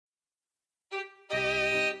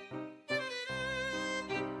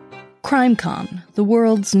CrimeCon, the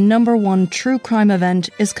world's #1 true crime event,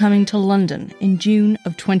 is coming to London in June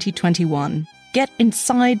of 2021. Get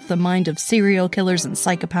inside the mind of serial killers and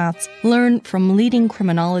psychopaths, learn from leading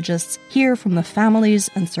criminologists, hear from the families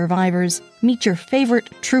and survivors, meet your favourite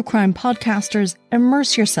true crime podcasters,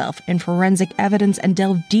 immerse yourself in forensic evidence and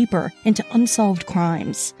delve deeper into unsolved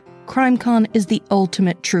crimes. CrimeCon is the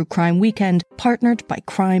ultimate true crime weekend, partnered by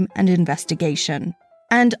Crime and Investigation.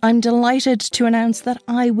 And I'm delighted to announce that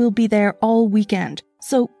I will be there all weekend,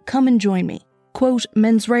 so come and join me. Quote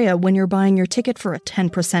Mens Rea when you're buying your ticket for a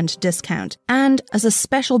 10% discount. And as a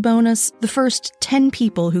special bonus, the first 10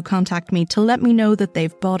 people who contact me to let me know that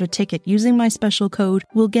they've bought a ticket using my special code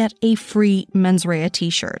will get a free Mens Rea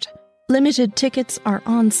t-shirt. Limited tickets are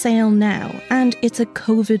on sale now, and it's a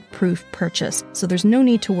COVID-proof purchase, so there's no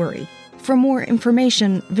need to worry. For more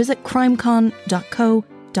information, visit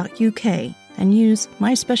crimecon.co.uk and use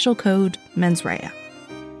my special code MENSREA.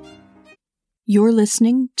 You're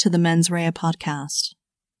listening to the Mens Rea podcast,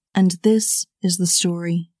 and this is the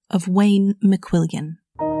story of Wayne McQuillian.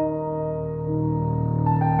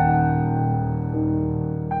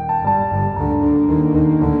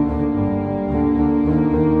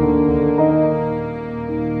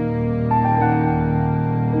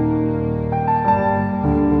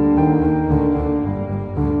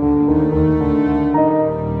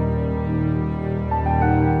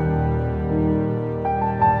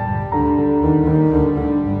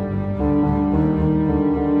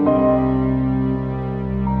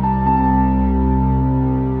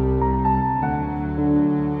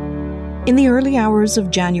 In the early hours of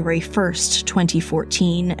January 1st,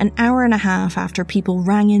 2014, an hour and a half after people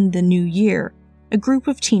rang in the new year, a group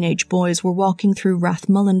of teenage boys were walking through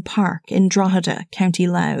Rathmullen Park in Drogheda, County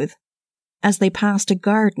Louth. As they passed a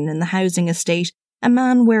garden in the housing estate, a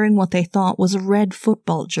man wearing what they thought was a red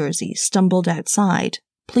football jersey stumbled outside,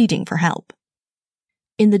 pleading for help.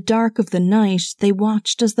 In the dark of the night, they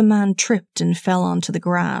watched as the man tripped and fell onto the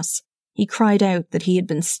grass. He cried out that he had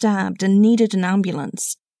been stabbed and needed an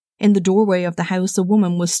ambulance. In the doorway of the house, a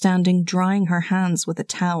woman was standing drying her hands with a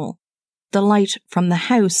towel. The light from the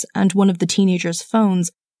house and one of the teenagers'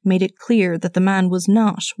 phones made it clear that the man was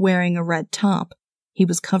not wearing a red top. He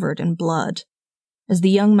was covered in blood. As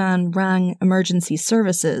the young man rang emergency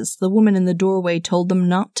services, the woman in the doorway told them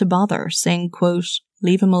not to bother, saying, quote,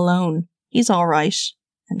 "Leave him alone. He's all right,"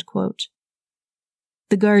 end quote.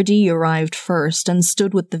 The Gardaí arrived first and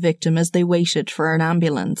stood with the victim as they waited for an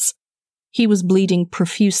ambulance. He was bleeding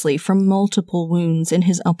profusely from multiple wounds in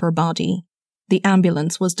his upper body. The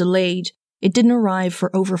ambulance was delayed. It didn't arrive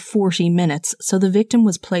for over 40 minutes, so the victim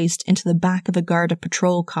was placed into the back of a Garda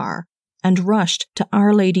patrol car and rushed to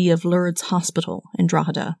Our Lady of Lourdes Hospital in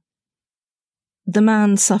Drogheda. The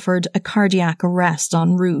man suffered a cardiac arrest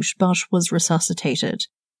en route but was resuscitated.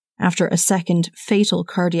 After a second fatal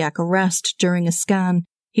cardiac arrest during a scan,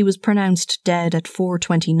 he was pronounced dead at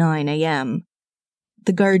 4:29 a.m.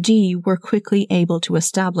 The Gardaí were quickly able to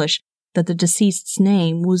establish that the deceased's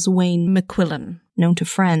name was Wayne McQuillan, known to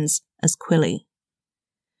friends as Quilly.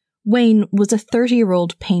 Wayne was a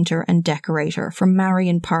 30-year-old painter and decorator from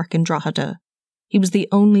Marion Park in Drogheda. He was the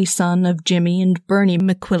only son of Jimmy and Bernie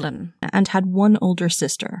McQuillan and had one older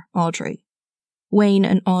sister, Audrey. Wayne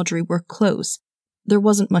and Audrey were close. There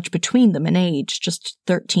wasn't much between them in age, just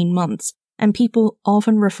 13 months, and people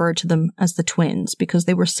often referred to them as the twins because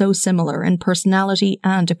they were so similar in personality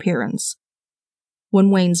and appearance. When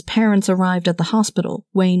Wayne's parents arrived at the hospital,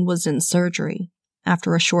 Wayne was in surgery.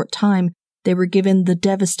 After a short time, they were given the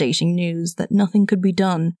devastating news that nothing could be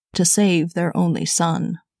done to save their only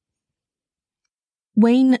son.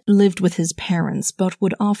 Wayne lived with his parents but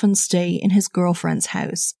would often stay in his girlfriend's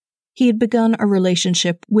house. He had begun a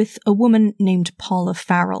relationship with a woman named Paula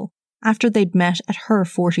Farrell after they'd met at her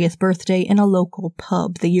 40th birthday in a local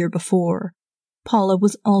pub the year before. Paula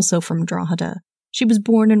was also from Drogheda. She was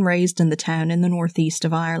born and raised in the town in the northeast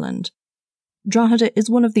of Ireland. Drogheda is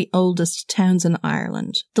one of the oldest towns in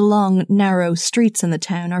Ireland. The long, narrow streets in the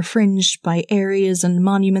town are fringed by areas and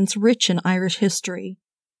monuments rich in Irish history.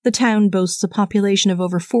 The town boasts a population of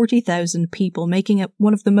over 40,000 people, making it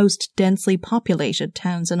one of the most densely populated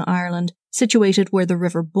towns in Ireland, situated where the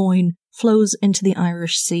River Boyne flows into the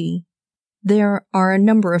Irish Sea. There are a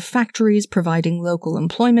number of factories providing local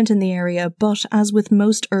employment in the area, but as with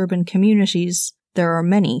most urban communities, there are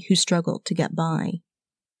many who struggle to get by.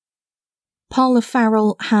 Paula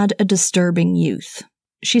Farrell had a disturbing youth.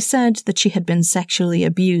 She said that she had been sexually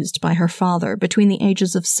abused by her father between the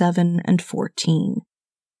ages of 7 and 14.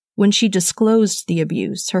 When she disclosed the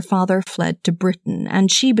abuse, her father fled to Britain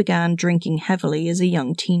and she began drinking heavily as a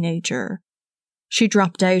young teenager. She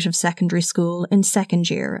dropped out of secondary school in second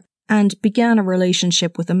year and began a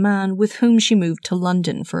relationship with a man with whom she moved to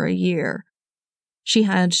London for a year. She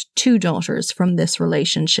had 2 daughters from this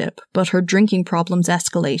relationship, but her drinking problems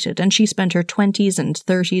escalated and she spent her 20s and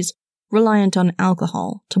 30s reliant on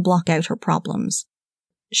alcohol to block out her problems.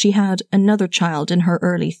 She had another child in her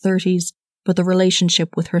early 30s, but the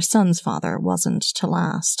relationship with her son's father wasn't to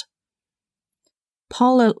last.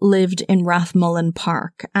 Paula lived in Rathmullen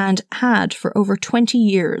Park and had for over 20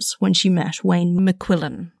 years when she met Wayne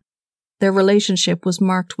McQuillan. Their relationship was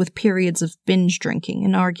marked with periods of binge drinking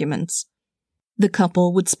and arguments. The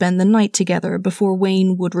couple would spend the night together before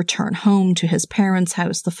Wayne would return home to his parents'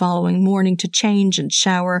 house the following morning to change and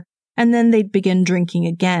shower, and then they'd begin drinking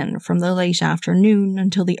again from the late afternoon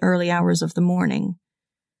until the early hours of the morning.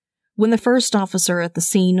 When the first officer at the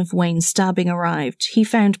scene of Wayne's stabbing arrived, he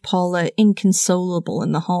found Paula inconsolable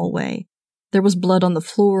in the hallway. There was blood on the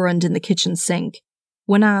floor and in the kitchen sink.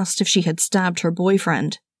 When asked if she had stabbed her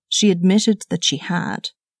boyfriend, she admitted that she had.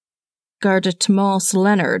 Garda Tomás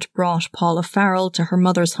Leonard brought Paula Farrell to her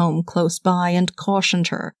mother's home close by and cautioned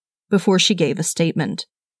her before she gave a statement.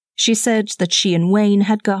 She said that she and Wayne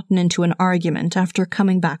had gotten into an argument after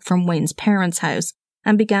coming back from Wayne's parents' house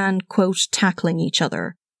and began, quote, tackling each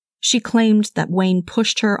other. She claimed that Wayne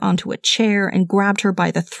pushed her onto a chair and grabbed her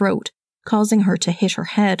by the throat, causing her to hit her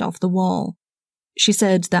head off the wall. She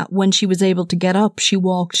said that when she was able to get up, she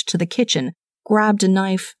walked to the kitchen, grabbed a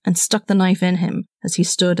knife and stuck the knife in him as he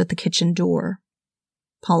stood at the kitchen door.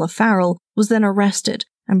 Paula Farrell was then arrested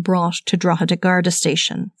and brought to Drogheda Garda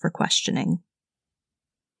station for questioning.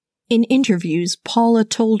 In interviews, Paula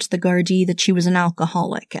told the Gardaí that she was an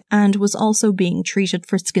alcoholic and was also being treated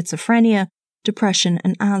for schizophrenia, depression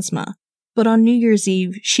and asthma, but on New Year's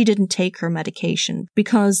Eve she didn't take her medication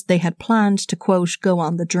because they had planned to, quote, go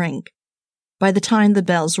on the drink. By the time the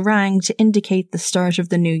bells rang to indicate the start of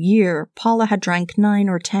the new year, Paula had drank 9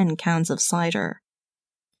 or 10 cans of cider.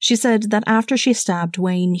 She said that after she stabbed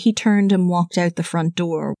Wayne, he turned and walked out the front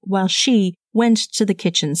door, while she went to the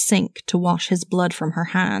kitchen sink to wash his blood from her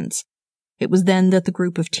hands. It was then that the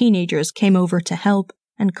group of teenagers came over to help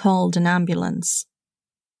and called an ambulance.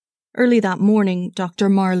 Early that morning, Dr.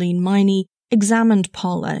 Marlene Miney examined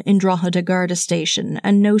Paula in Drogheda Garda station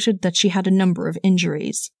and noted that she had a number of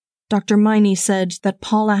injuries. Dr. Miney said that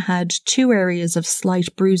Paula had 2 areas of slight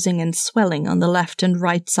bruising and swelling on the left and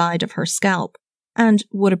right side of her scalp, and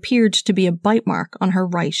what appeared to be a bite mark on her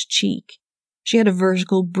right cheek. She had a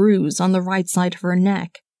vertical bruise on the right side of her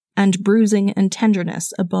neck, and bruising and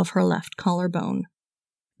tenderness above her left collarbone.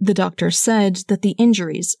 The doctor said that the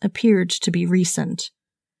injuries appeared to be recent.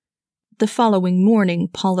 The following morning,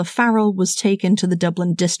 Paula Farrell was taken to the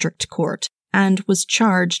Dublin District Court and was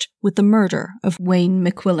charged with the murder of Wayne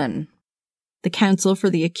McQuillan. The counsel for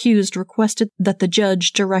the accused requested that the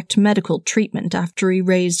judge direct medical treatment after he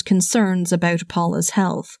raised concerns about Paula's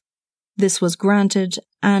health. This was granted,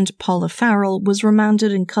 and Paula Farrell was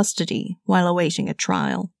remanded in custody while awaiting a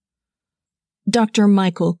trial. Dr.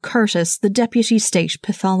 Michael Curtis, the Deputy State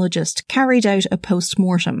Pathologist, carried out a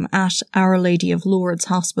post-mortem at Our Lady of Lourdes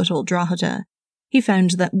Hospital, Drogheda. He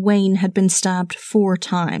found that Wayne had been stabbed 4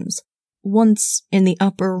 times, once in the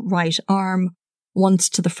upper right arm, once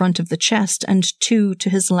to the front of the chest, and 2 to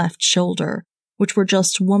his left shoulder, which were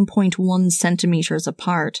just 1.1 centimetres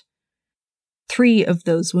apart. 3 of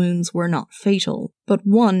those wounds were not fatal, but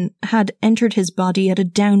 1 had entered his body at a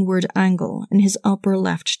downward angle in his upper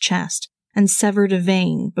left chest and severed a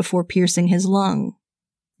vein before piercing his lung.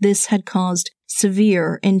 This had caused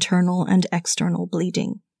severe internal and external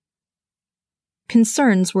bleeding.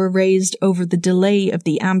 Concerns were raised over the delay of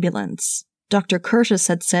the ambulance. Dr. Curtis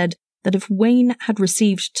had said that if Wayne had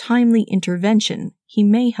received timely intervention, he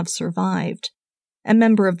may have survived. A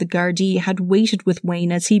member of the Gardaí had waited with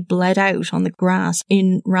Wayne as he bled out on the grass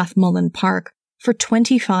in Rathmullen Park for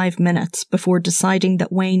 25 minutes before deciding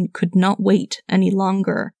that Wayne could not wait any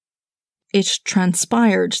longer. It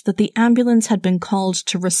transpired that the ambulance had been called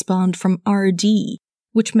to respond from RD,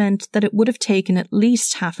 which meant that it would have taken at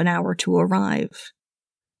least half an hour to arrive.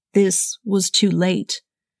 This was too late.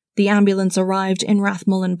 The ambulance arrived in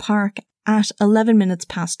Rathmullen Park at 11 minutes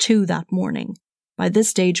past 2 that morning. By this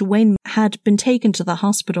stage, Wayne had been taken to the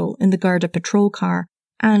hospital in the Garda patrol car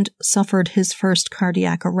and suffered his first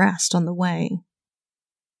cardiac arrest on the way.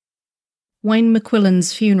 Wayne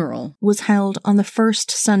McQuillan's funeral was held on the first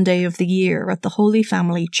Sunday of the year at the Holy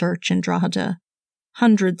Family Church in Drogheda.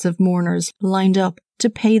 Hundreds of mourners lined up to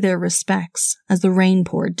pay their respects as the rain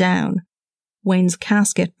poured down. Wayne's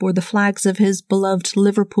casket bore the flags of his beloved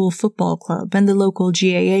Liverpool Football Club and the local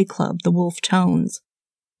GAA club, the Wolfe Tones.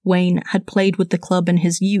 Wayne had played with the club in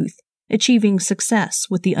his youth achieving success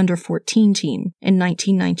with the under-14 team in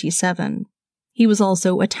 1997. He was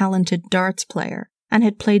also a talented darts player and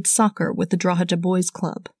had played soccer with the Drogheda Boys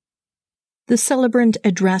Club. The celebrant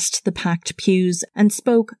addressed the packed pews and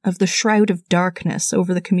spoke of the shroud of darkness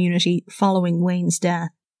over the community following Wayne's death.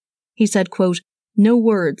 He said, quote, "No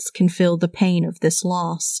words can fill the pain of this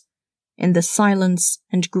loss. In the silence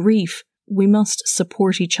and grief, we must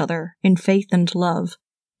support each other in faith and love."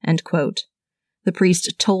 End quote. The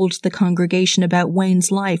priest told the congregation about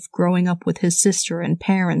Wayne's life growing up with his sister and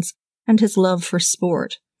parents and his love for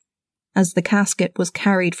sport. As the casket was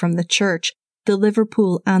carried from the church, the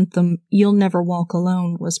Liverpool anthem "You'll Never Walk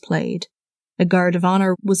Alone" was played. A guard of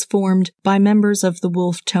honour was formed by members of the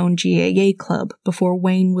Wolfe Tone GAA Club before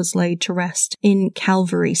Wayne was laid to rest in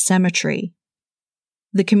Calvary Cemetery.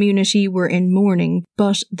 The community were in mourning,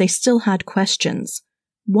 but they still had questions.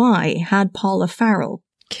 Why had Paula Farrell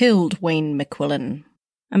killed Wayne McQuillan,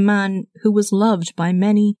 a man who was loved by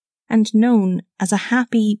many and known as a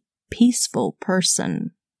happy, peaceful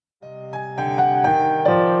person?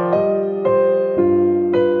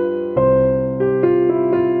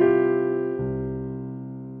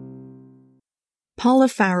 Paula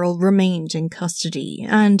Farrell remained in custody,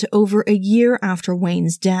 and over a year after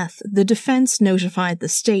Wayne's death, the defence notified the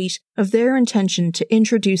state of their intention to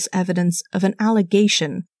introduce evidence of an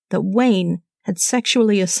allegation that Wayne had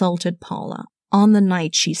sexually assaulted Paula on the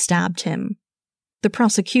night she stabbed him. The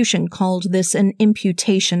prosecution called this an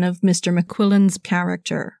imputation of Mr. McQuillan's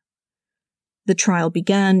character. The trial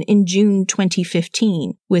began in June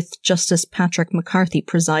 2015, with Justice Patrick McCarthy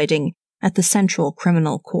presiding at the Central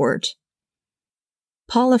Criminal Court.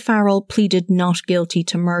 Paula Farrell pleaded not guilty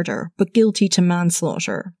to murder, but guilty to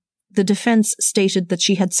manslaughter. The defence stated that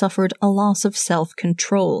she had suffered a loss of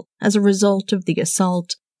self-control as a result of the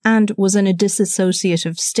assault and was in a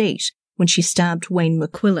dissociative state when she stabbed Wayne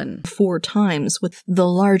McQuillan 4 times with the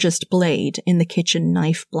largest blade in the kitchen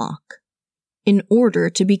knife block. In order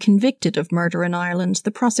to be convicted of murder in Ireland,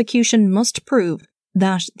 the prosecution must prove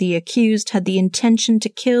that the accused had the intention to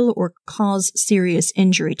kill or cause serious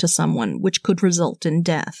injury to someone which could result in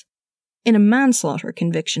death. In a manslaughter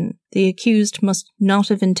conviction, the accused must not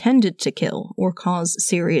have intended to kill or cause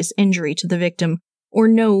serious injury to the victim, or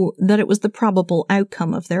know that it was the probable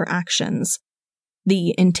outcome of their actions.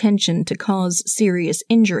 The intention to cause serious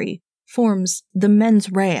injury forms the mens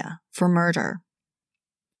rea for murder.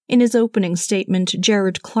 In his opening statement,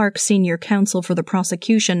 Gerard Clark, senior counsel for the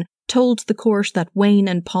prosecution, told the court that Wayne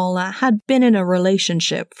and Paula had been in a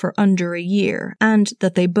relationship for under a year and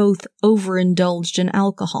that they both overindulged in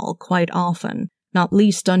alcohol quite often, not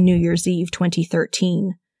least on New Year's Eve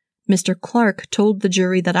 2013. Mr. Clark told the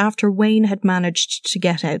jury that after Wayne had managed to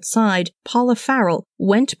get outside, Paula Farrell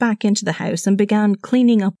went back into the house and began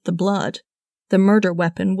cleaning up the blood. The murder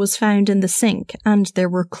weapon was found in the sink and there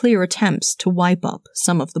were clear attempts to wipe up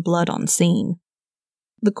some of the blood on scene.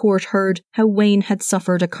 The court heard how Wayne had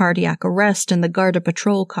suffered a cardiac arrest in the Garda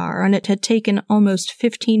patrol car and it had taken almost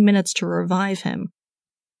 15 minutes to revive him.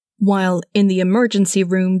 While in the emergency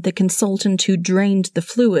room, the consultant who drained the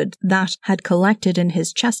fluid that had collected in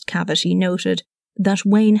his chest cavity noted that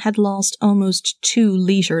Wayne had lost almost 2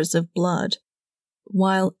 litres of blood.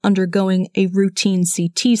 While undergoing a routine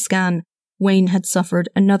CT scan, Wayne had suffered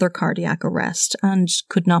another cardiac arrest and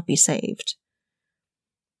could not be saved.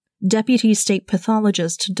 Deputy State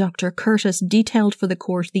Pathologist Dr. Curtis detailed for the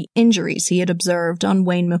court the injuries he had observed on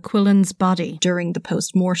Wayne McQuillan's body during the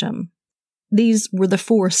post-mortem. These were the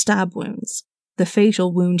 4 stab wounds. The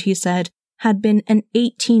fatal wound, he said, had been an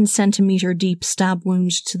 18-centimetre deep stab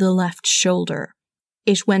wound to the left shoulder.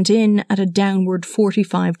 It went in at a downward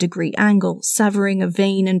 45-degree angle, severing a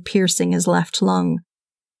vein and piercing his left lung.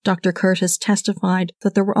 Dr. Curtis testified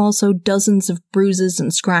that there were also dozens of bruises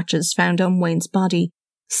and scratches found on Wayne's body.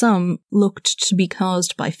 Some looked to be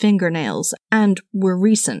caused by fingernails and were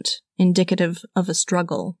recent, indicative of a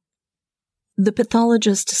struggle. The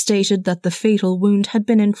pathologist stated that the fatal wound had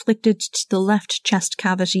been inflicted to the left chest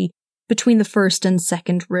cavity between the first and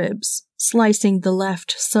second ribs, slicing the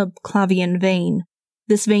left subclavian vein.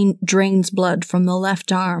 This vein drains blood from the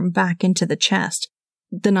left arm back into the chest.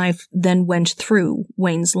 The knife then went through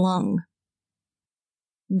Wayne's lung.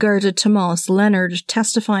 Garda Tomas Leonard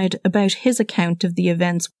testified about his account of the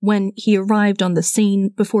events when he arrived on the scene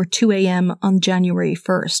before 2 a.m. on January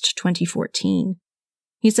 1st, 2014.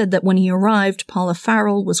 He said that when he arrived, Paula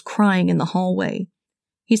Farrell was crying in the hallway.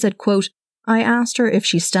 He said, quote, "I asked her if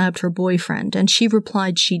she stabbed her boyfriend, and she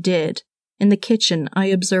replied she did. In the kitchen, I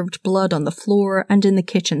observed blood on the floor and in the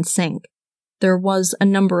kitchen sink. There was a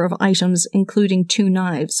number of items, including 2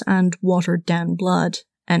 knives and watered-down blood."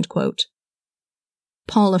 End quote.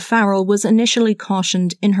 Paula Farrell was initially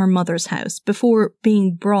cautioned in her mother's house before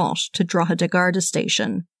being brought to Drogheda Garda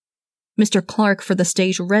station. Mr. Clark for the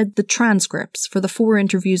state read the transcripts for the 4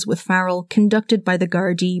 interviews with Farrell conducted by the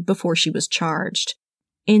Gardaí before she was charged.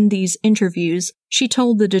 In these interviews, she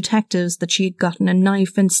told the detectives that she had gotten a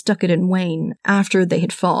knife and stuck it in Wayne after they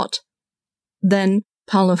had fought. Then,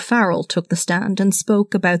 Paula Farrell took the stand and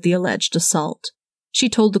spoke about the alleged assault. She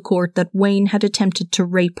told the court that Wayne had attempted to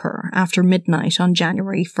rape her after midnight on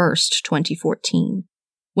January 1st, 2014.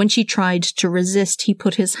 When she tried to resist, he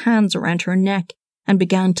put his hands around her neck and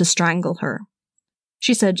began to strangle her.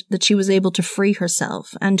 She said that she was able to free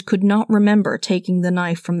herself and could not remember taking the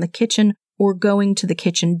knife from the kitchen or going to the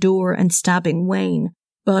kitchen door and stabbing Wayne,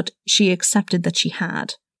 but she accepted that she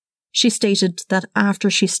had. She stated that after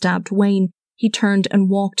she stabbed Wayne, he turned and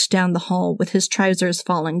walked down the hall with his trousers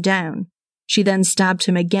falling down. She then stabbed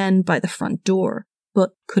him again by the front door,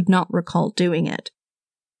 but could not recall doing it.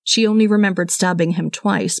 She only remembered stabbing him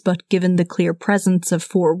twice, but given the clear presence of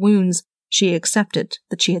 4 wounds, she accepted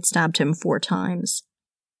that she had stabbed him 4 times.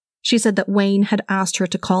 She said that Wayne had asked her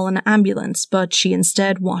to call an ambulance, but she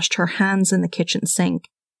instead washed her hands in the kitchen sink.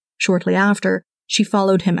 Shortly after, she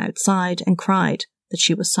followed him outside and cried that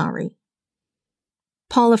she was sorry.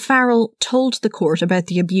 Paula Farrell told the court about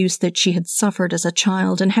the abuse that she had suffered as a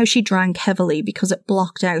child and how she drank heavily because it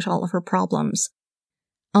blocked out all of her problems.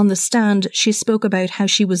 On the stand, she spoke about how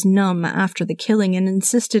she was numb after the killing and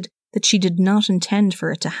insisted that she did not intend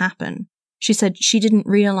for it to happen. She said she didn't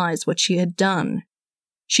realize what she had done.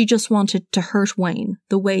 She just wanted to hurt Wayne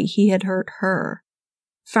the way he had hurt her.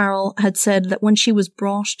 Farrell had said that when she was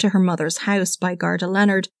brought to her mother's house by Garda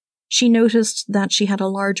Leonard, she noticed that she had a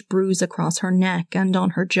large bruise across her neck and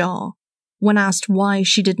on her jaw. When asked why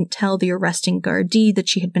she didn't tell the arresting Gardaí that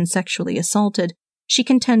she had been sexually assaulted, she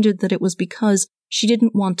contended that it was because she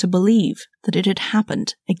didn't want to believe that it had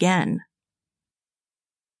happened again.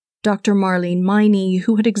 Dr. Marlene Miney,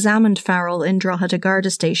 who had examined Farrell in Drogheda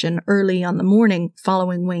Garda station early on the morning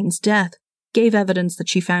following Wayne's death, gave evidence that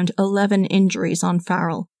she found 11 injuries on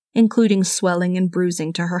Farrell, including swelling and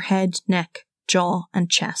bruising to her head, neck, jaw,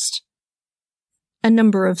 and chest. A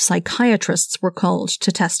number of psychiatrists were called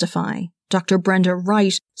to testify. Dr. Brenda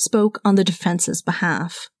Wright spoke on the defense's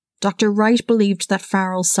behalf. Dr. Wright believed that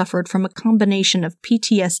Farrell suffered from a combination of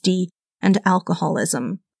PTSD and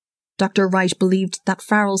alcoholism. Dr. Wright believed that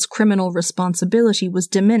Farrell's criminal responsibility was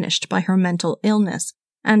diminished by her mental illness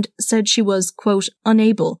and said she was, quote,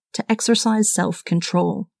 unable to exercise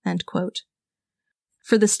self-control, end quote.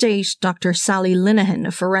 For the state, Dr. Sally Linehan,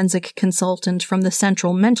 a forensic consultant from the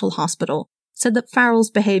Central Mental Hospital, said that Farrell's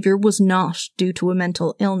behaviour was not due to a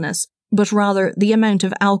mental illness, but rather the amount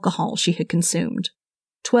of alcohol she had consumed.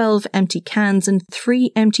 12 empty cans and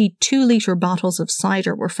 3 empty 2-litre bottles of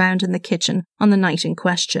cider were found in the kitchen on the night in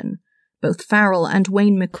question. Both Farrell and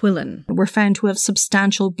Wayne McQuillan were found to have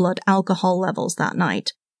substantial blood alcohol levels that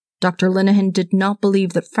night. Dr. Linehan did not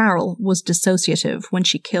believe that Farrell was dissociative when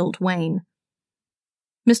she killed Wayne.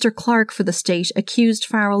 Mr. Clark for the state accused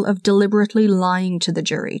Farrell of deliberately lying to the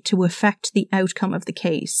jury to affect the outcome of the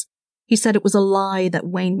case. He said it was a lie that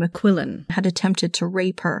Wayne McQuillan had attempted to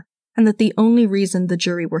rape her, and that the only reason the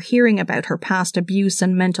jury were hearing about her past abuse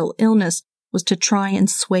and mental illness was to try and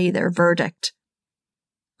sway their verdict.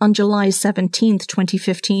 On July 17,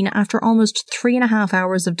 2015, after almost 3.5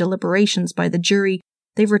 hours of deliberations by the jury,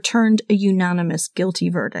 they returned a unanimous guilty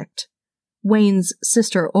verdict. Wayne's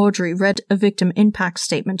sister Audrey read a victim impact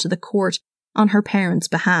statement to the court on her parents'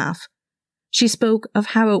 behalf. She spoke of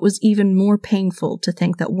how it was even more painful to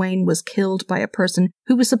think that Wayne was killed by a person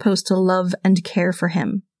who was supposed to love and care for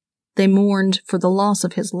him. They mourned for the loss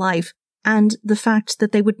of his life and the fact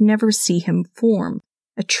that they would never see him form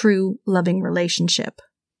a true, loving relationship.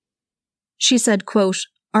 She said, quote,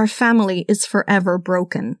 "Our family is forever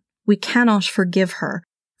broken. We cannot forgive her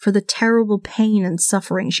for the terrible pain and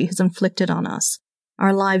suffering she has inflicted on us.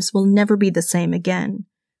 Our lives will never be the same again.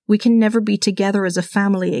 We can never be together as a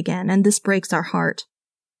family again, and this breaks our heart.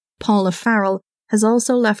 Paula Farrell has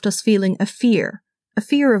also left us feeling a fear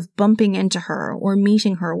of bumping into her or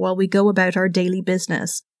meeting her while we go about our daily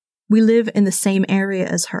business. We live in the same area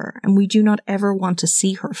as her, and we do not ever want to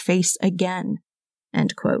see her face again."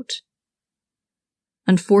 End quote.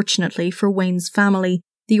 Unfortunately for Wayne's family,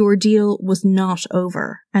 the ordeal was not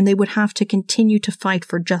over, and they would have to continue to fight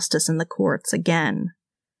for justice in the courts again.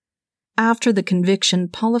 After the conviction,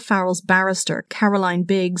 Paula Farrell's barrister, Caroline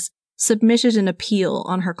Biggs, submitted an appeal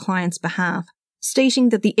on her client's behalf, stating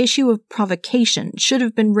that the issue of provocation should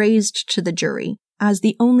have been raised to the jury, as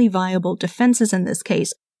the only viable defences in this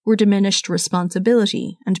case were diminished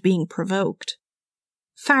responsibility and being provoked.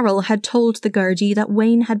 Farrell had told the Gardaí that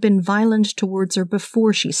Wayne had been violent towards her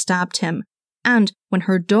before she stabbed him, and when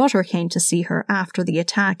her daughter came to see her after the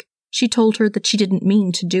attack, she told her that she didn't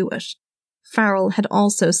mean to do it. Farrell had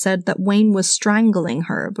also said that Wayne was strangling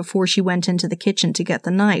her before she went into the kitchen to get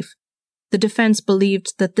the knife. The defense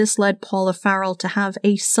believed that this led Paula Farrell to have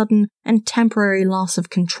a sudden and temporary loss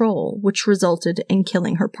of control, which resulted in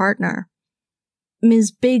killing her partner.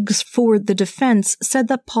 Ms. Biggs for the defense said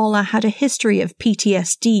that Paula had a history of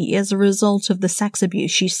PTSD as a result of the sex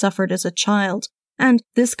abuse she suffered as a child, and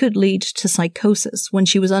this could lead to psychosis when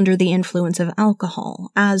she was under the influence of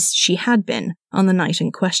alcohol, as she had been on the night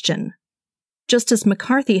in question. Justice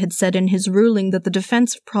McCarthy had said in his ruling that the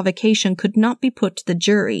defense of provocation could not be put to the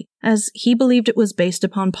jury, as he believed it was based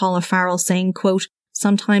upon Paula Farrell saying, quote,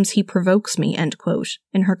 "Sometimes he provokes me," end quote,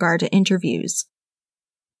 in her Garda interviews.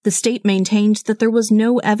 The state maintained that there was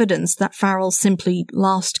no evidence that Farrell simply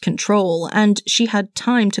lost control, and she had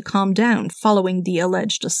time to calm down following the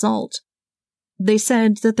alleged assault. They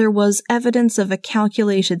said that there was evidence of a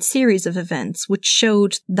calculated series of events which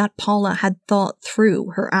showed that Paula had thought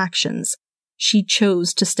through her actions. She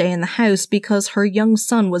chose to stay in the house because her young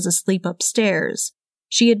son was asleep upstairs.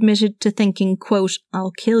 She admitted to thinking, quote,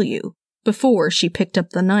 "I'll kill you," before she picked up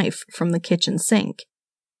the knife from the kitchen sink.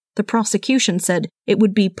 The prosecution said it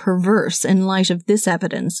would be perverse in light of this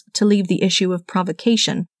evidence to leave the issue of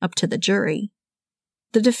provocation up to the jury.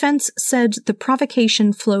 The defense said the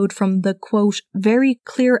provocation flowed from the, quote, "very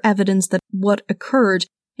clear evidence that what occurred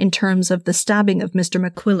in terms of the stabbing of Mr.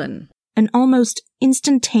 McQuillan, an almost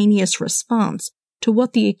instantaneous response to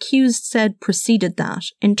what the accused said preceded that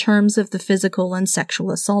in terms of the physical and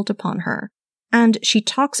sexual assault upon her. And she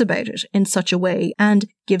talks about it in such a way and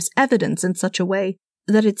gives evidence in such a way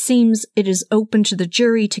that it seems it is open to the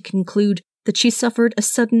jury to conclude that she suffered a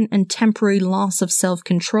sudden and temporary loss of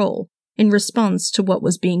self-control in response to what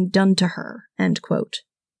was being done to her," end quote.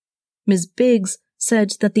 Ms. Biggs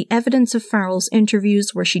said that the evidence of Farrell's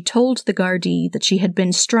interviews where she told the Gardaí that she had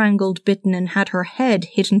been strangled, bitten and had her head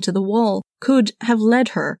hit into the wall could have led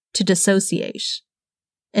her to dissociate.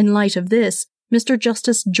 In light of this, Mr.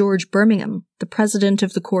 Justice George Birmingham, the President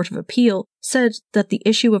of the Court of Appeal, said that the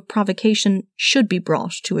issue of provocation should be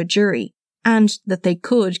brought to a jury, and that they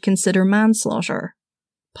could consider manslaughter.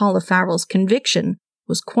 Paula Farrell's conviction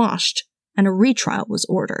was quashed, and a retrial was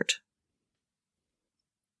ordered.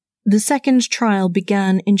 The second trial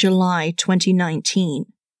began in July 2019.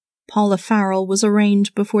 Paula Farrell was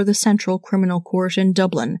arraigned before the Central Criminal Court in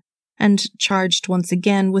Dublin and charged once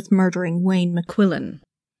again with murdering Wayne McQuillan.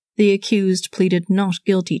 The accused pleaded not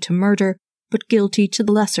guilty to murder, but guilty to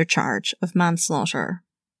the lesser charge of manslaughter.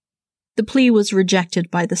 The plea was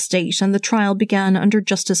rejected by the state and the trial began under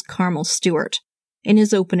Justice Carmel Stewart. In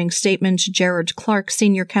his opening statement, Gerard Clark,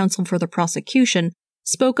 senior counsel for the prosecution,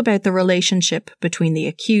 spoke about the relationship between the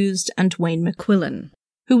accused and Wayne McQuillan,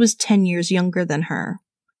 who was 10 years younger than her.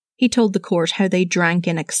 He told the court how they drank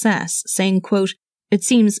in excess, saying, quote, "It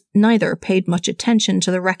seems neither paid much attention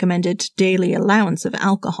to the recommended daily allowance of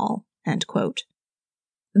alcohol," end quote.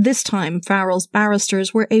 This time, Farrell's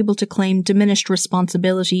barristers were able to claim diminished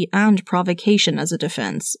responsibility and provocation as a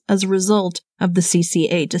defense as a result of the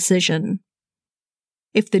CCA decision.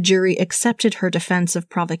 If the jury accepted her defense of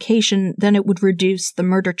provocation, then it would reduce the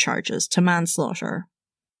murder charges to manslaughter.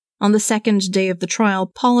 On the second day of the trial,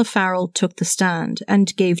 Paula Farrell took the stand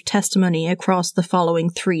and gave testimony across the following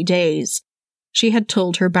 3 days. She had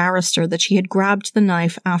told her barrister that she had grabbed the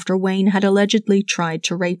knife after Wayne had allegedly tried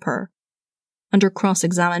to rape her. Under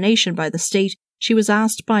cross-examination by the state, she was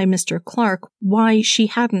asked by Mr. Clark why she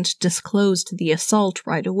hadn't disclosed the assault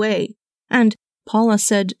right away, and Paula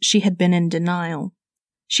said she had been in denial.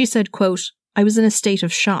 She said, quote, "I was in a state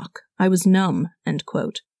of shock. I was numb," end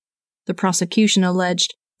quote. The prosecution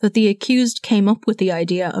alleged that the accused came up with the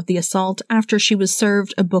idea of the assault after she was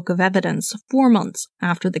served a book of evidence 4 months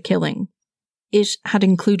after the killing. It had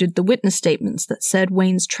included the witness statements that said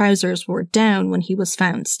Wayne's trousers were down when he was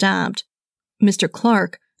found stabbed. Mr.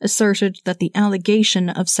 Clark asserted that the allegation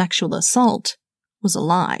of sexual assault was a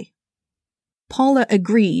lie. Paula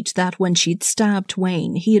agreed that when she'd stabbed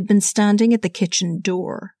Wayne, he had been standing at the kitchen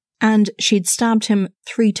door, and she'd stabbed him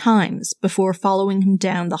 3 times before following him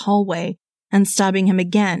down the hallway and stabbing him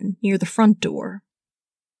again near the front door.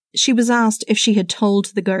 She was asked if she had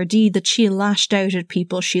told the Gardaí that she lashed out at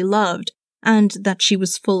people she loved and that she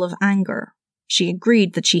was full of anger. She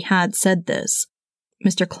agreed that she had said this.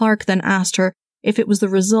 Mr. Clark then asked her if it was the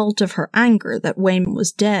result of her anger that Wayne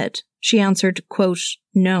was dead. She answered, quote,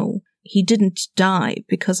 "No. He didn't die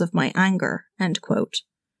because of my anger," end quote.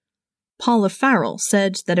 Paula Farrell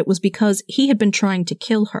said that it was because he had been trying to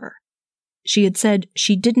kill her. She had said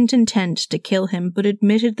she didn't intend to kill him, but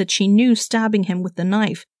admitted that she knew stabbing him with the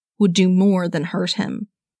knife would do more than hurt him.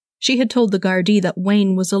 She had told the Gardaí that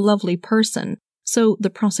Wayne was a lovely person, so the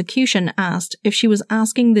prosecution asked if she was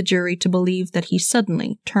asking the jury to believe that he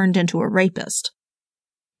suddenly turned into a rapist.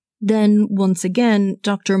 Then, once again,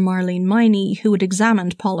 Dr. Marlene Miney, who had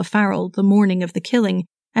examined Paula Farrell the morning of the killing,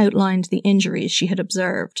 outlined the injuries she had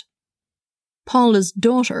observed. Paula's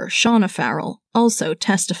daughter, Shauna Farrell, also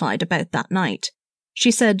testified about that night.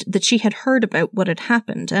 She said that she had heard about what had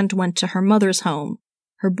happened and went to her mother's home.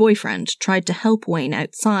 Her boyfriend tried to help Wayne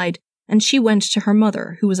outside, and she went to her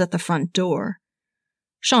mother, who was at the front door.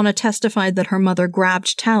 Shauna testified that her mother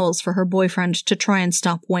grabbed towels for her boyfriend to try and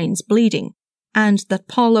stop Wayne's bleeding, and that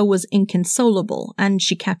Paula was inconsolable and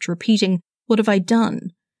she kept repeating, "What have I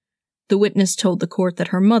done?" The witness told the court that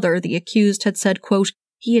her mother, the accused, had said, quote,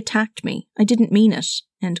 "He attacked me. I didn't mean it,"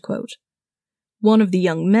 end quote. One of the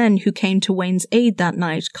young men who came to Wayne's aid that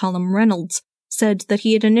night, Colm Reynolds, said that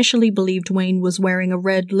he had initially believed Wayne was wearing a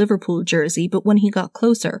red Liverpool jersey, but when he got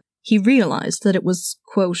closer, he realised that it was,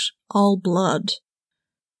 quote, all blood.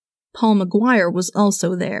 Paul Maguire was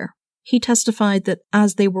also there. He testified that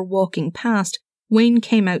as they were walking past, Wayne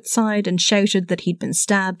came outside and shouted that he'd been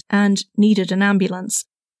stabbed and needed an ambulance.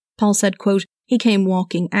 Paul said, quote, "He came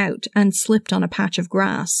walking out and slipped on a patch of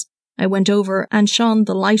grass. I went over and shone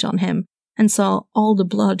the light on him and saw all the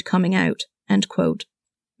blood coming out," end quote.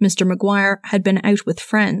 Mr. Maguire had been out with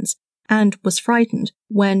friends and was frightened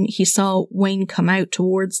when he saw Wayne come out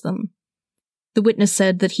towards them. The witness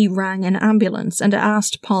said that he rang an ambulance and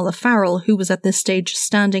asked Paula Farrell, who was at this stage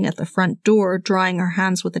standing at the front door drying her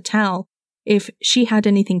hands with a towel, if she had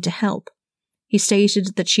anything to help. He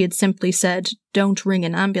stated that she had simply said, "Don't ring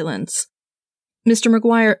an ambulance." Mr.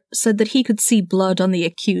 Maguire said that he could see blood on the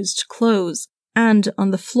accused's clothes and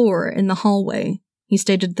on the floor in the hallway. He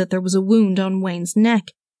stated that there was a wound on Wayne's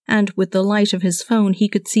neck, and with the light of his phone he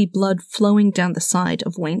could see blood flowing down the side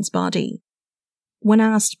of Wayne's body. When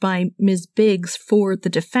asked by Ms. Biggs for the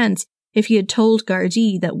defence if he had told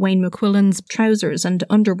Gardaí that Wayne McQuillan's trousers and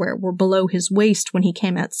underwear were below his waist when he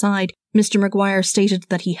came outside, Mr. Maguire stated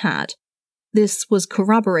that he had. This was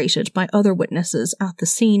corroborated by other witnesses at the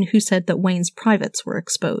scene who said that Wayne's privates were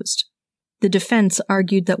exposed. The defence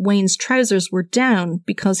argued that Wayne's trousers were down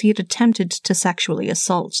because he had attempted to sexually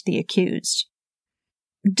assault the accused.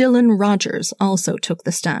 Dylan Rogers also took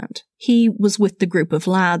the stand. He was with the group of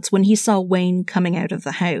lads when he saw Wayne coming out of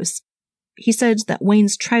the house. He said that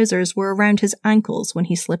Wayne's trousers were around his ankles when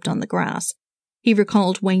he slipped on the grass. He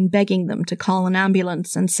recalled Wayne begging them to call an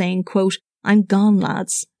ambulance and saying, quote, "I'm gone,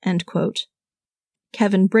 lads," end quote.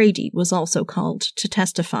 Kevin Brady was also called to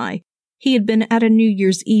testify. He had been at a New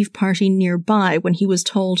Year's Eve party nearby when he was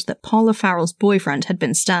told that Paula Farrell's boyfriend had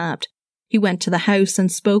been stabbed. He went to the house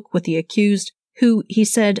and spoke with the accused, who, he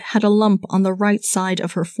said, had a lump on the right side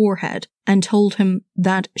of her forehead, and told him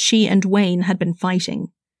that she and Wayne had been fighting.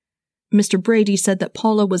 Mr. Brady said that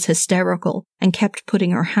Paula was hysterical and kept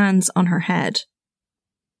putting her hands on her head.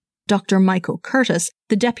 Dr. Michael Curtis,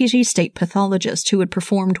 the deputy state pathologist who had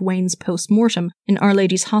performed Wayne's post-mortem in Our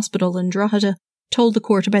Lady's Hospital in Drogheda, told the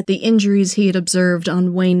court about the injuries he had observed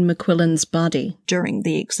on Wayne McQuillan's body during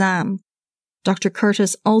the exam. Dr.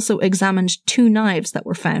 Curtis also examined 2 knives that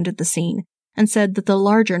were found at the scene, and said that the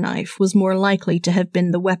larger knife was more likely to have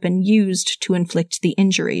been the weapon used to inflict the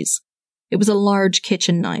injuries. It was a large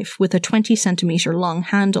kitchen knife with a 20-centimetre long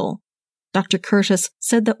handle. Dr. Curtis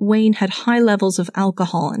said that Wayne had high levels of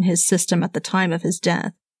alcohol in his system at the time of his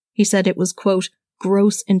death. He said it was, quote,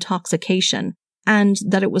 gross intoxication, and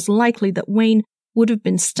that it was likely that Wayne would have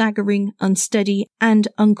been staggering, unsteady, and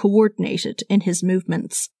uncoordinated in his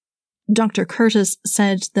movements. Dr. Curtis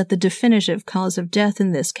said that the definitive cause of death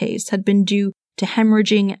in this case had been due to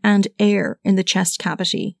hemorrhaging and air in the chest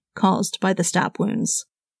cavity caused by the stab wounds.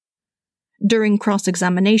 During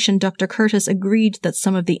cross-examination, Dr. Curtis agreed that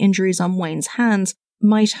some of the injuries on Wayne's hands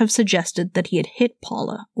might have suggested that he had hit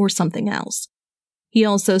Paula or something else. He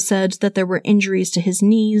also said that there were injuries to his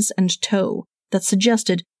knees and toe that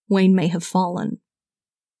suggested Wayne may have fallen.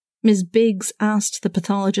 Ms. Biggs asked the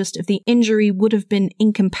pathologist if the injury would have been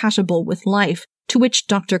incompatible with life, to which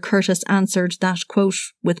Dr. Curtis answered that, quote,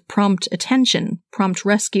 with prompt attention, prompt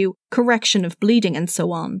rescue, correction of bleeding and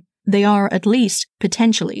so on, they are at least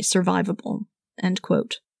potentially survivable, end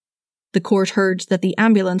quote. The court heard that the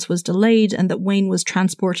ambulance was delayed and that Wayne was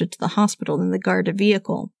transported to the hospital in the Garda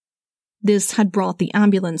vehicle. This had brought the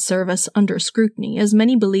ambulance service under scrutiny, as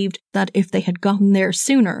many believed that if they had gotten there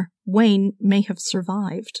sooner, Wayne may have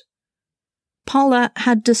survived. Paula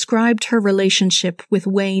had described her relationship with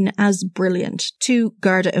Wayne as brilliant to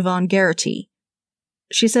Garda Yvonne Geraghty.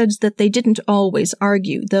 She said that they didn't always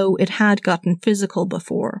argue, though it had gotten physical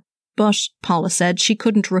before. But, Paula said, she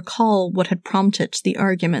couldn't recall what had prompted the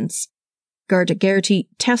arguments. Gerda Gertie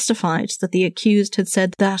testified that the accused had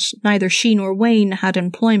said that neither she nor Wayne had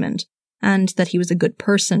employment, and that he was a good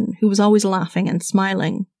person who was always laughing and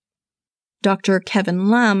smiling. Dr. Kevin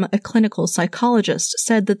Lamb, a clinical psychologist,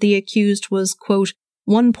 said that the accused was, quote,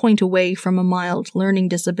 1 point away from a mild learning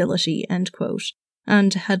disability, end quote,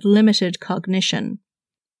 and had limited cognition.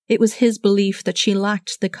 It was his belief that she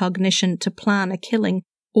lacked the cognition to plan a killing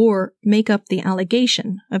or make up the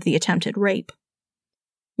allegation of the attempted rape.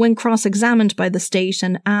 When cross-examined by the state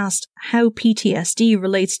and asked how PTSD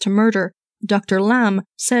relates to murder, Dr. Lamb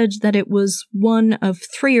said that it was one of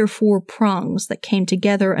 3 or 4 prongs that came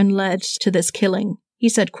together and led to this killing. He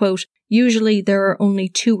said, quote, usually there are only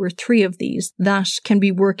 2 or 3 of these that can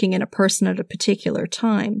be working in a person at a particular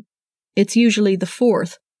time. It's usually the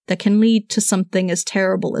 4th that can lead to something as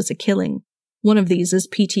terrible as a killing. One of these is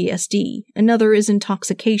PTSD, another is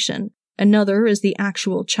intoxication, another is the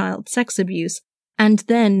actual child sex abuse, and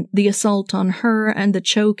then the assault on her and the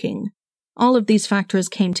choking. All of these factors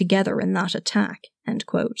came together in that attack, end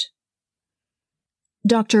quote.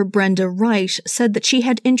 Dr. Brenda Wright said that she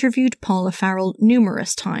had interviewed Paula Farrell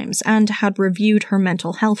numerous times and had reviewed her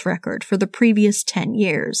mental health record for the previous 10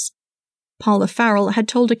 years. Paula Farrell had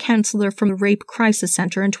told a counsellor from the Rape Crisis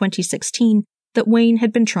Centre in 2016 that Wayne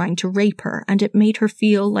had been trying to rape her and it made her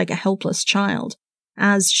feel like a helpless child,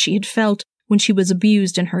 as she had felt when she was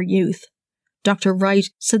abused in her youth. Dr. Wright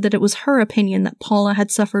said that it was her opinion that Paula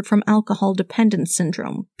had suffered from alcohol dependence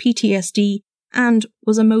syndrome, PTSD, and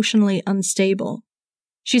was emotionally unstable.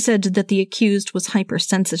 She said that the accused was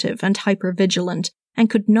hypersensitive and hypervigilant and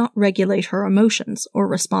could not regulate her emotions or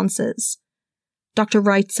responses. Dr.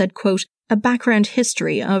 Wright said, quote, a background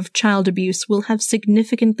history of child abuse will have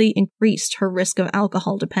significantly increased her risk of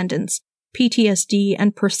alcohol dependence, PTSD,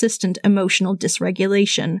 and persistent emotional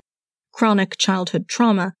dysregulation. Chronic childhood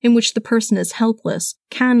trauma, in which the person is helpless,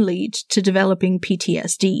 can lead to developing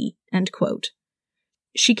PTSD, end quote.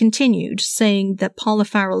 She continued, saying that Paula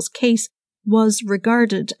Farrell's case was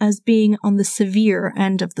regarded as being on the severe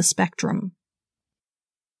end of the spectrum.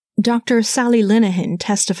 Dr. Sally Linehan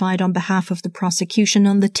testified on behalf of the prosecution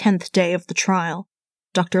on the 10th day of the trial.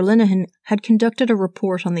 Dr. Linehan had conducted a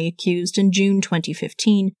report on the accused in June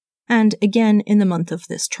 2015 and again in the month of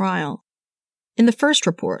this trial. In the first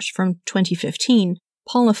report from 2015,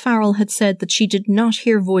 Paula Farrell had said that she did not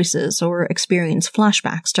hear voices or experience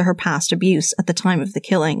flashbacks to her past abuse at the time of the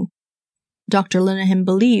killing. Dr. Linehan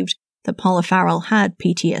believed that Paula Farrell had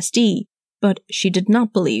PTSD, but she did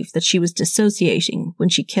not believe that she was dissociating when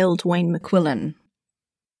she killed Wayne McQuillan.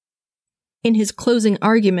 In his closing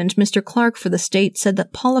argument, Mr. Clark for the state said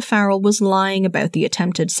that Paula Farrell was lying about the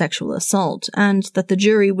attempted sexual assault and that the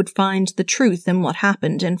jury would find the truth in what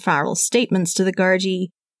happened in Farrell's statements to the Gardaí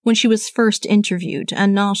when she was first interviewed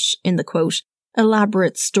and not in the, quote,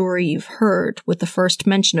 elaborate story you've heard with the first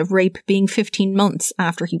mention of rape being 15 months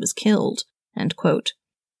after he was killed, end quote.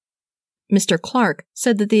 Mr. Clark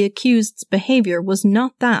said that the accused's behaviour was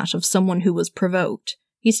not that of someone who was provoked.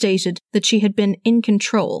 He stated that she had been in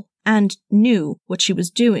control and knew what she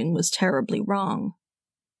was doing was terribly wrong.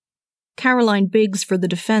 Caroline Biggs for the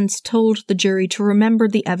defence told the jury to remember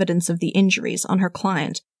the evidence of the injuries on her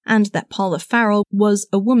client and that Paula Farrell was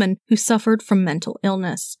a woman who suffered from mental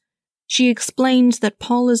illness. She explained that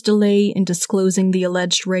Paula's delay in disclosing the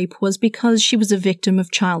alleged rape was because she was a victim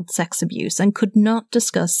of child sex abuse and could not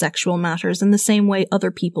discuss sexual matters in the same way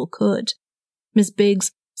other people could. Ms.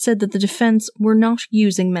 Biggs said that the defence were not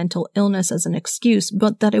using mental illness as an excuse,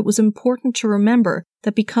 but that it was important to remember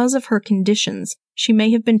that because of her conditions, she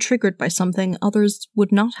may have been triggered by something others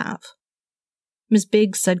would not have. Ms.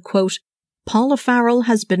 Biggs said, quote, Paula Farrell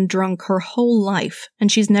has been drunk her whole life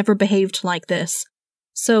and she's never behaved like this.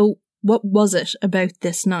 So, what was it about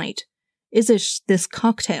this night? Is it this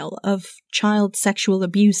cocktail of child sexual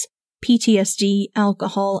abuse, PTSD,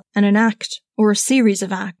 alcohol, and an act or a series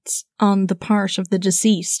of acts on the part of the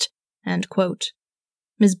deceased? End quote.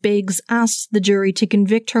 Ms. Biggs asked the jury to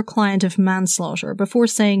convict her client of manslaughter before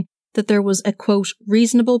saying that there was a, quote,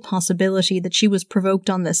 reasonable possibility that she was provoked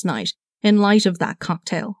on this night in light of that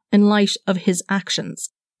cocktail, in light of his actions,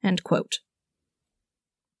 end quote.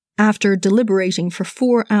 After deliberating for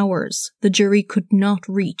 4 hours, the jury could not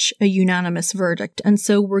reach a unanimous verdict and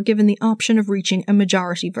so were given the option of reaching a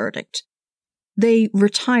majority verdict. They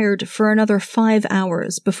retired for another 5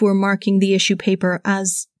 hours before marking the issue paper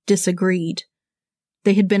as disagreed.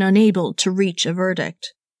 They had been unable to reach a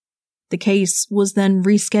verdict. The case was then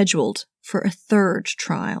rescheduled for a third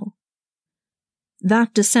trial.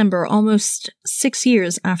 That December, almost 6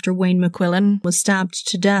 years after Wayne McQuillan was stabbed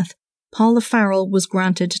to death, Paula Farrell was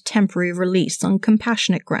granted temporary release on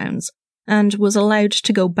compassionate grounds and was allowed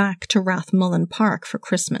to go back to Rathmullen Park for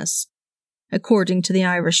Christmas. According to the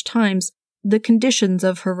Irish Times, the conditions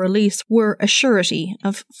of her release were a surety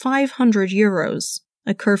of €500,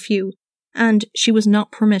 a curfew, and she was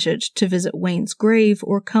not permitted to visit Wayne's grave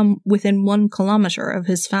or come within 1 kilometre of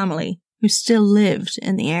his family, who still lived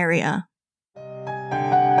in the area.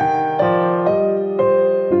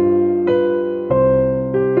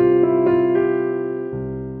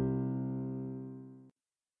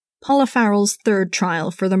 Paula Farrell's third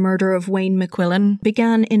trial for the murder of Wayne McQuillan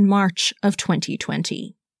began in March of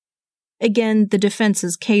 2020. Again, the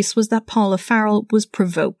defence's case was that Paula Farrell was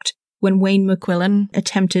provoked when Wayne McQuillan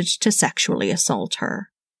attempted to sexually assault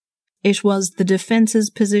her. It was the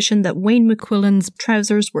defence's position that Wayne McQuillan's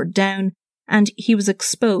trousers were down and he was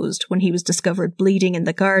exposed when he was discovered bleeding in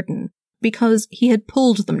the garden because he had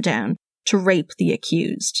pulled them down to rape the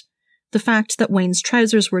accused. The fact that Wayne's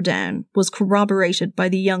trousers were down was corroborated by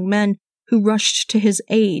the young men who rushed to his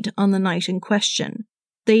aid on the night in question.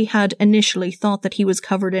 They had initially thought that he was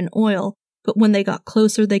covered in oil, but when they got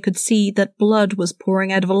closer they could see that blood was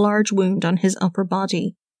pouring out of a large wound on his upper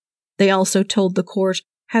body. They also told the court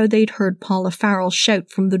how they'd heard Paula Farrell shout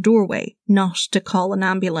from the doorway not to call an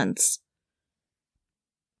ambulance.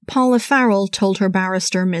 Paula Farrell told her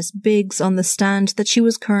barrister, Miss Biggs, on the stand that she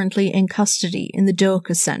was currently in custody in the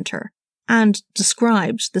Dócha Centre, and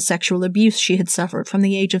described the sexual abuse she had suffered from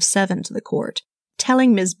the age of 7 to the court,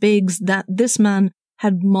 telling Ms. Biggs that this man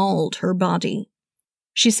had mauled her body.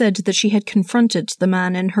 She said that she had confronted the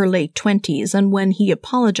man in her late 20s, and when he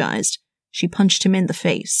apologised, she punched him in the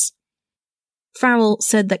face. Farrell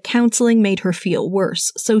said that counselling made her feel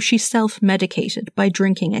worse, so she self-medicated by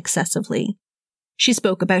drinking excessively. She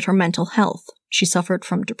spoke about her mental health. She suffered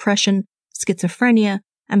from depression, schizophrenia,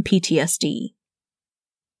 and PTSD.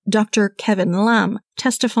 Dr. Kevin Lamb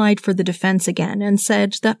testified for the defence again and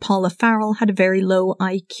said that Paula Farrell had a very low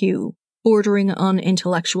IQ, bordering on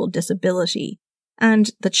intellectual disability,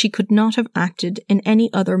 and that she could not have acted in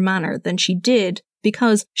any other manner than she did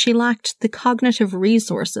because she lacked the cognitive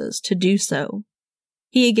resources to do so.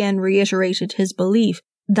 He again reiterated his belief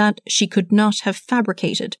that she could not have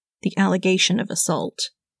fabricated the allegation of assault.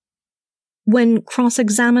 When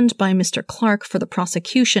cross-examined by Mr. Clark for the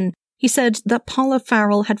prosecution, he said that Paula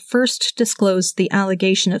Farrell had first disclosed the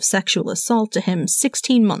allegation of sexual assault to him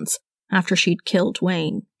 16 months after she'd killed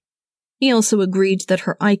Wayne. He also agreed that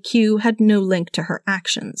her IQ had no link to her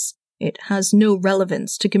actions. It has no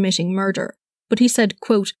relevance to committing murder, but he said,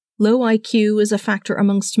 quote, low IQ is a factor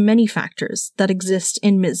amongst many factors that exist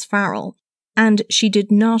in Ms. Farrell, and she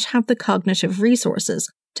did not have the cognitive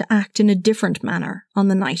resources to act in a different manner on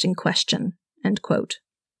the night in question, end quote.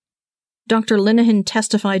 Dr. Linehan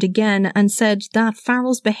testified again and said that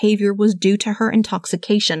Farrell's behaviour was due to her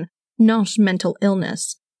intoxication, not mental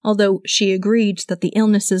illness, although she agreed that the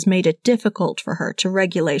illnesses made it difficult for her to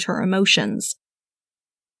regulate her emotions.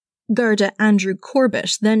 Garda Andrew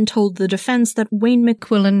Corbett then told the defence that Wayne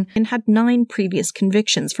McQuillan had 9 previous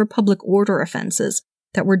convictions for public order offences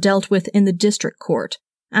that were dealt with in the district court,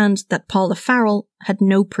 and that Paula Farrell had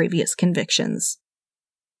no previous convictions.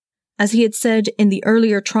 As he had said in the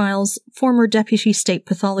earlier trials, former Deputy State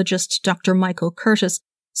Pathologist Dr. Michael Curtis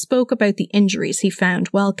spoke about the injuries he found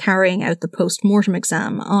while carrying out the post-mortem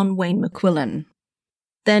exam on Wayne McQuillan.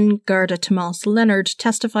 Then Garda Tomas Leonard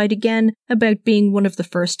testified again about being one of the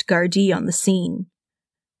first Gardaí on the scene.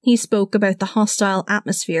 He spoke about the hostile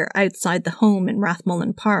atmosphere outside the home in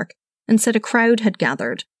Rathmullen Park and said a crowd had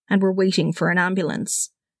gathered and were waiting for an ambulance.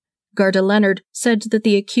 Garda Leonard said that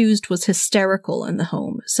the accused was hysterical in the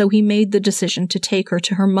home, so he made the decision to take her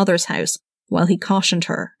to her mother's house while he cautioned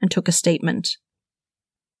her and took a statement.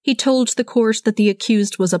 He told the court that the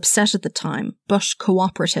accused was upset at the time, but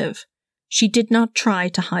cooperative. She did not try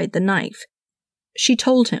to hide the knife. She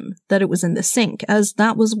told him that it was in the sink, as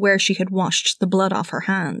that was where she had washed the blood off her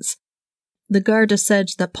hands. The Garda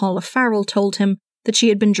said that Paula Farrell told him that she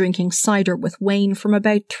had been drinking cider with Wayne from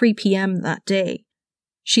about 3 p.m. that day.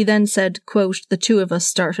 She then said, quote, the two of us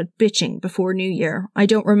started bitching before New Year. I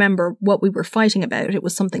don't remember what we were fighting about. It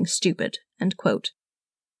was something stupid, end quote.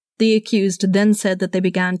 The accused then said that they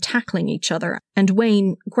began tackling each other, and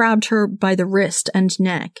Wayne grabbed her by the wrist and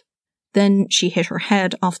neck. Then she hit her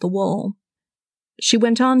head off the wall. She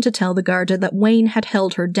went on to tell the Garda that Wayne had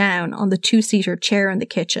held her down on the 2-seater chair in the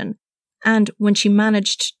kitchen, and when she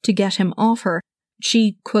managed to get him off her,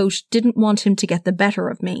 she, quote, didn't want him to get the better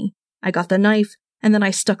of me. I got the knife, and then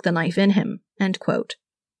I stuck the knife in him, end quote.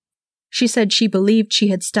 She said she believed she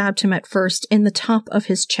had stabbed him at first in the top of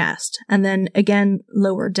his chest and then again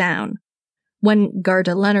lower down. When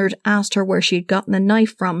Garda Leonard asked her where she had gotten the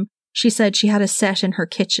knife from, she said she had a set in her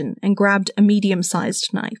kitchen and grabbed a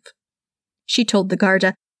medium-sized knife. She told the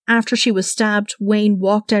Garda after she was stabbed, Wayne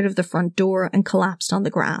walked out of the front door and collapsed on the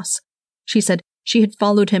grass. She said she had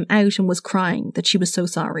followed him out and was crying that she was so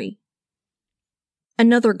sorry.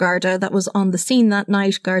 Another Garda that was on the scene that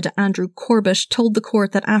night, Garda Andrew Corbett, told the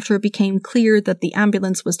court that after it became clear that the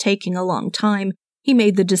ambulance was taking a long time, he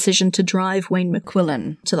made the decision to drive Wayne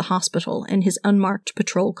McQuillan to the hospital in his unmarked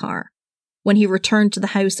patrol car. When he returned to the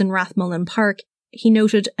house in Rathmullen Park, he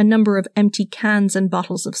noted a number of empty cans and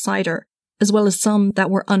bottles of cider, as well as some that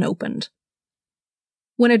were unopened.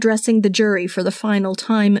 When addressing the jury for the final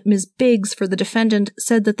time, Ms. Biggs, for the defendant,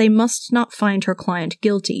 said that they must not find her client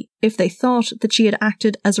guilty if they thought that she had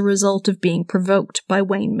acted as a result of being provoked by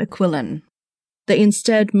Wayne McQuillan. They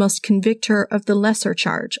instead must convict her of the lesser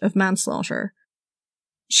charge of manslaughter.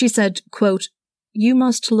 She said, quote, "You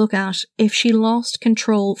must look at if she lost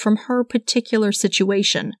control from her particular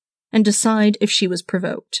situation and decide if she was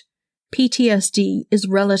provoked. PTSD is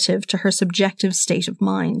relative to her subjective state of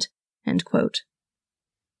mind." End quote.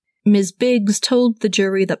 Ms. Biggs told the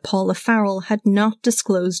jury that Paula Farrell had not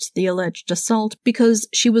disclosed the alleged assault because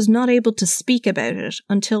she was not able to speak about it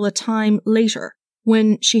until a time later,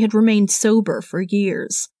 when she had remained sober for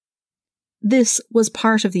years. This was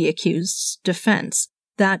part of the accused's defense,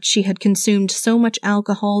 that she had consumed so much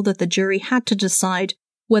alcohol that the jury had to decide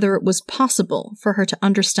whether it was possible for her to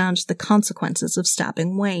understand the consequences of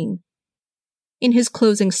stabbing Wayne. In his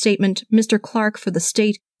closing statement, Mr. Clark for the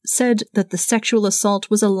state said that the sexual assault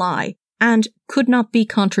was a lie and could not be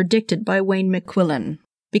contradicted by Wayne McQuillan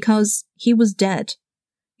because he was dead.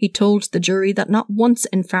 He told the jury that not once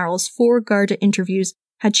in Farrell's 4 Garda interviews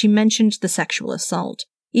had she mentioned the sexual assault.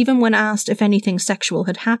 Even when asked if anything sexual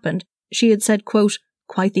had happened, she had said, quote,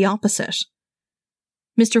 "quite the opposite."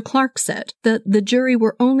 Mr. Clark said that the jury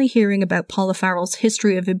were only hearing about Paula Farrell's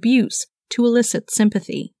history of abuse to elicit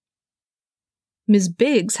sympathy. Ms.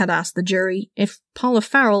 Biggs had asked the jury if Paula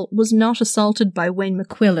Farrell was not assaulted by Wayne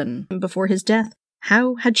McQuillan before his death,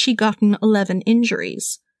 how had she gotten 11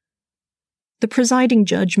 injuries? The presiding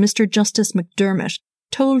judge, Mr. Justice McDermott,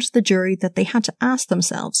 told the jury that they had to ask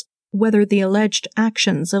themselves whether the alleged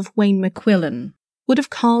actions of Wayne McQuillan would have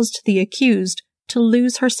caused the accused to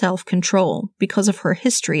lose her self-control because of her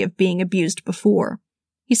history of being abused before.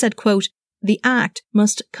 He said, quote, "The act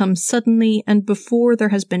must come suddenly and before there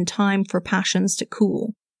has been time for passions to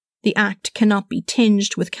cool. The act cannot be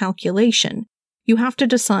tinged with calculation. You have to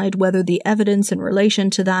decide whether the evidence in relation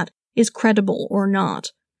to that is credible or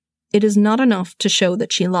not. It is not enough to show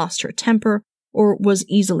that she lost her temper or was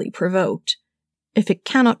easily provoked. If it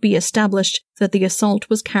cannot be established that the assault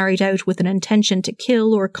was carried out with an intention to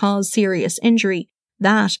kill or cause serious injury,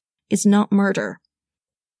 that is not murder.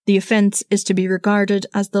 The offence is to be regarded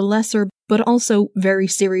as the lesser but also very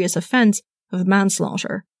serious offence of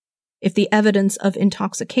manslaughter. If the evidence of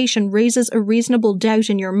intoxication raises a reasonable doubt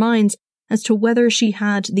in your minds as to whether she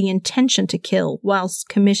had the intention to kill whilst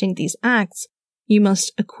committing these acts, you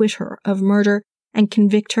must acquit her of murder and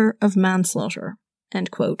convict her of manslaughter."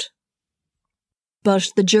 End quote.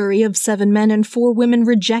 But the jury of 7 men and 4 women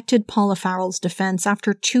rejected Paula Farrell's defence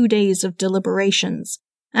after 2 days of deliberations,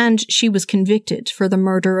 and she was convicted for the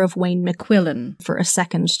murder of Wayne McQuillan for a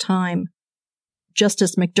second time.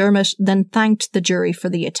 Justice McDermott then thanked the jury for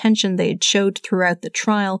the attention they had showed throughout the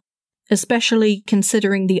trial, especially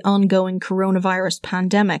considering the ongoing coronavirus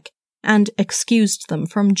pandemic, and excused them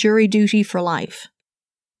from jury duty for life.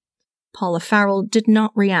 Paula Farrell did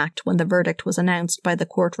not react when the verdict was announced by the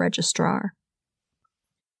court registrar.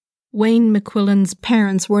 Wayne McQuillan's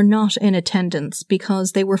parents were not in attendance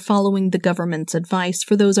because they were following the government's advice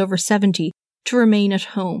for those over 70 to remain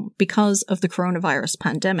at home because of the coronavirus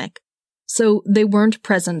pandemic, so they weren't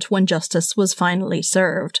present when justice was finally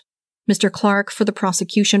served. Mr. Clark for the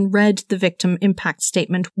prosecution read the victim impact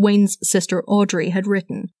statement Wayne's sister Audrey had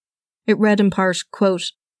written. It read in part,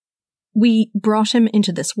 quote, "We brought him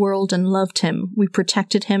into this world and loved him. We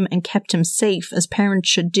protected him and kept him safe as parents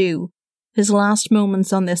should do. His last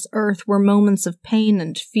moments on this earth were moments of pain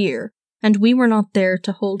and fear, and we were not there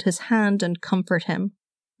to hold his hand and comfort him.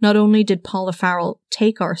 Not only did Paula Farrell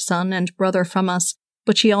take our son and brother from us,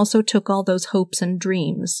 but she also took all those hopes and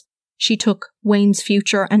dreams. She took Wayne's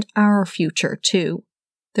future and our future too.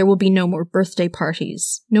 There will be no more birthday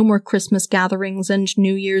parties, no more Christmas gatherings, and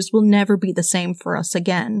New Year's will never be the same for us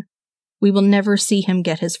again. We will never see him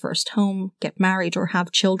get his first home, get married, or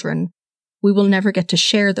have children. We will never get to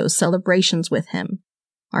share those celebrations with him.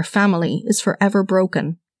 Our family is forever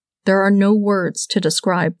broken. There are no words to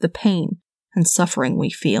describe the pain and suffering we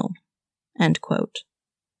feel." End quote.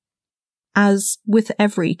 As with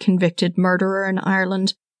every convicted murderer in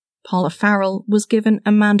Ireland, Paula Farrell was given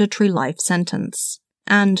a mandatory life sentence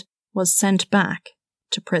and was sent back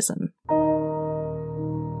to prison.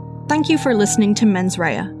 Thank you for listening to Mens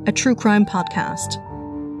Rea, a true crime podcast.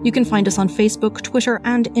 You can find us on Facebook, Twitter,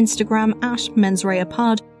 and Instagram at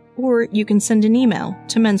mensreapod, or you can send an email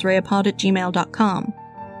to mensreapod@gmail.com.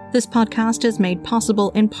 This podcast is made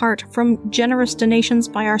possible in part from generous donations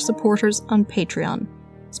by our supporters on Patreon.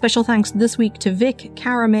 Special thanks this week to Vic,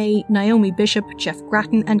 Cara May, Naomi Bishop, Jeff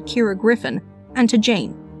Grattan, and Kira Griffin, and to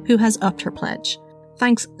Jane, who has upped her pledge.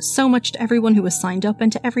 Thanks so much to everyone who has signed up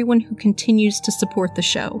and to everyone who continues to support the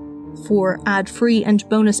show. For ad-free and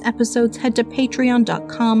bonus episodes, head to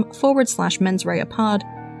patreon.com/mensreapod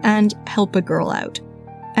and help a girl out.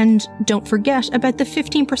 And don't forget about the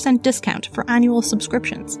 15% discount for annual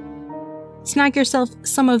subscriptions. Snag yourself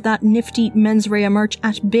some of that nifty Mens Rea merch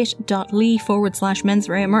at bit.ly/Mens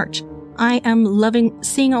Rea merch. I am loving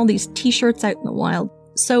seeing all these t-shirts out in the wild,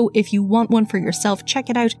 so if you want one for yourself, check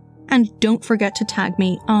it out, and don't forget to tag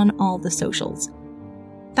me on all the socials.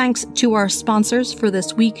 Thanks to our sponsors for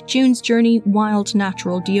this week, June's Journey, Wild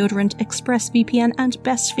Natural Deodorant, ExpressVPN, and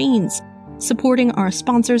Best Fiends. Supporting our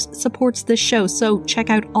sponsors supports this show, so check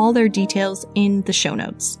out all their details in the show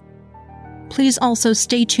notes. Please also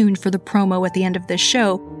stay tuned for the promo at the end of this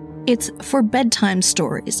show. It's For Bedtime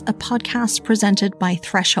Stories, a podcast presented by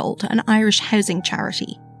Threshold, an Irish housing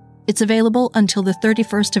charity. It's available until the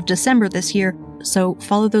 31st of December this year, so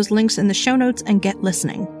follow those links in the show notes and get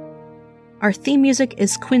listening. Our theme music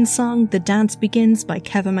is Quinn's song The Dance Begins by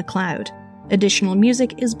Kevin MacLeod. Additional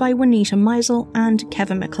music is by Juanita Meisel and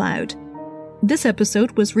Kevin MacLeod. This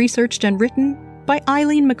episode was researched and written by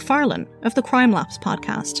Eileen McFarlane of the Crime Lapse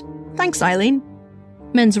podcast. Thanks, Eileen.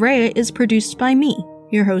 Mens Rea is produced by me,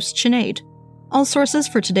 your host Sinead. All sources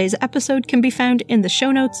for today's episode can be found in the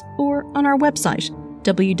show notes or on our website,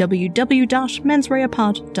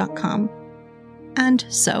 www.mensreapod.com. And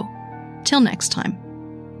so, till next time,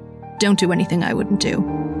 don't do anything I wouldn't do.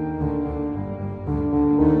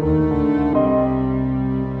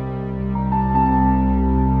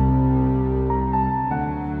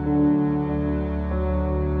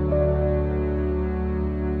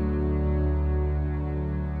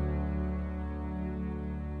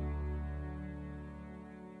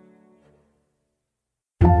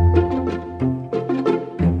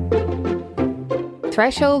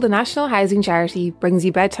 Threshold, a national housing charity, brings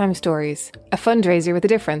you Bedtime Stories, a fundraiser with a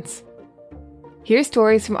difference. Hear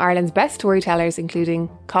stories from Ireland's best storytellers, including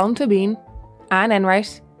Colm Tóibín, Anne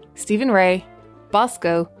Enright, Stephen Ray,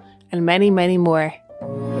 Bosco, and many, many more.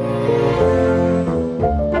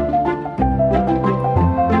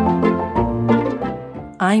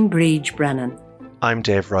 I'm Bríd Brennan. I'm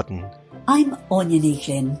Dave Rudden. I'm Anya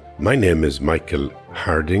Neeklin. My name is Michael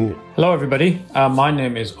Harding. Hello everybody, my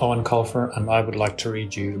name is Owen Colfer and I would like to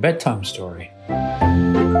read you a bedtime story.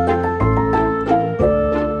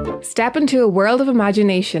 Step into a world of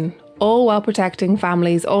imagination, all while protecting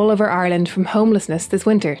families all over Ireland from homelessness this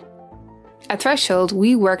winter. At Threshold,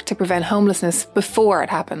 we work to prevent homelessness before it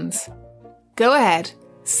happens. Go ahead,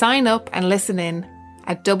 sign up and listen in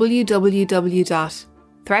at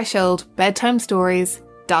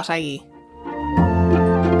www.thresholdbedtimestories.ie.